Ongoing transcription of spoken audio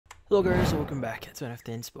Hello guys, welcome back to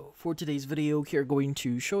NFT Inspo. For today's video, we are going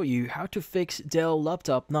to show you how to fix Dell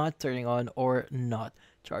laptop not turning on or not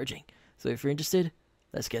charging. So if you're interested,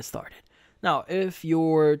 let's get started. Now, if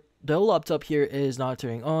your Dell laptop here is not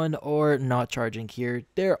turning on or not charging here,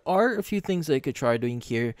 there are a few things that you could try doing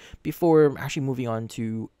here before actually moving on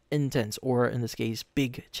to intense, or in this case,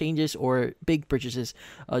 big changes or big purchases,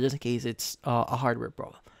 just in case it's a hardware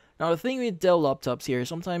problem. Now, the thing with Dell laptops here,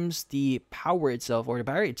 sometimes the power itself or the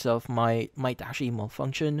battery itself might actually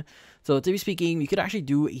malfunction. So to be speaking, you could actually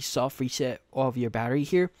do a soft reset of your battery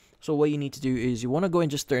here. So what you need to do is you want to go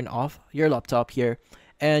and just turn off your laptop here,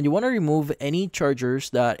 and you want to remove any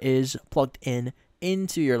chargers that is plugged in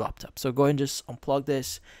into your laptop. So go ahead and just unplug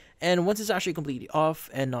this. And once it's actually completely off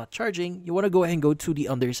and not charging, you want to go ahead and go to the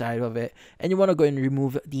underside of it, and you want to go ahead and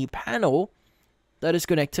remove the panel that is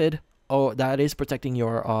connected, or that is protecting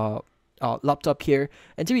your laptop here.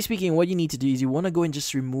 And to be speaking, what you need to do is you want to go and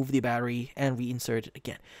just remove the battery and reinsert it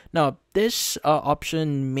again. Now, this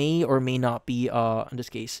option may or may not be, in this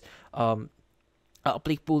case,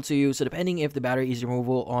 applicable to you. So depending if the battery is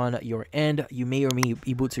removable on your end, you may or may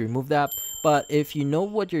be able to remove that. But if you know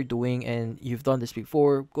what you're doing and you've done this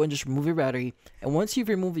before, go and just remove your battery. And once you've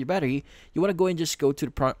removed your battery, you want to go and just go to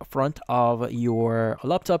the front of your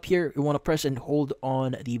laptop here. You want to press and hold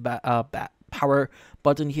on the power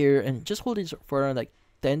button here, and just hold it for around like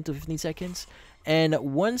 10 to 15 seconds. And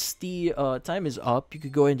once the time is up, you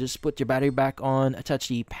could go and just put your battery back on, attach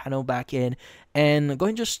the panel back in, and go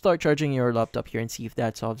and just start charging your laptop here and see if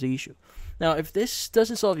that solves the issue. Now, if this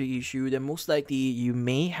doesn't solve your issue, then most likely you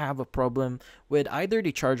may have a problem with either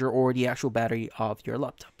the charger or the actual battery of your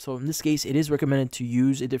laptop. So in this case, it is recommended to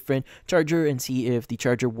use a different charger and see if the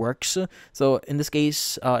charger works. So in this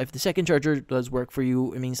case, if the second charger does work for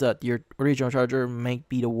you, it means that your original charger might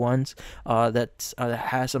be the ones that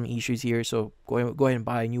has some issues here. So go ahead and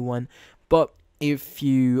buy a new one. But if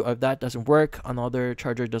that doesn't work, another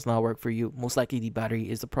charger does not work for you, most likely the battery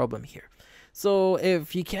is the problem here. So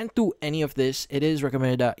if you can't do any of this, it is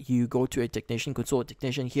recommended that you go to a technician, consult a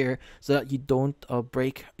technician here, so that you don't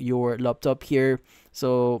break your laptop here.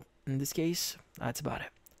 So in this case, that's about it.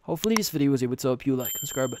 Hopefully this video was able to help you. Like and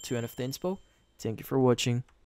subscribe to NFT Inspo. Thank you for watching.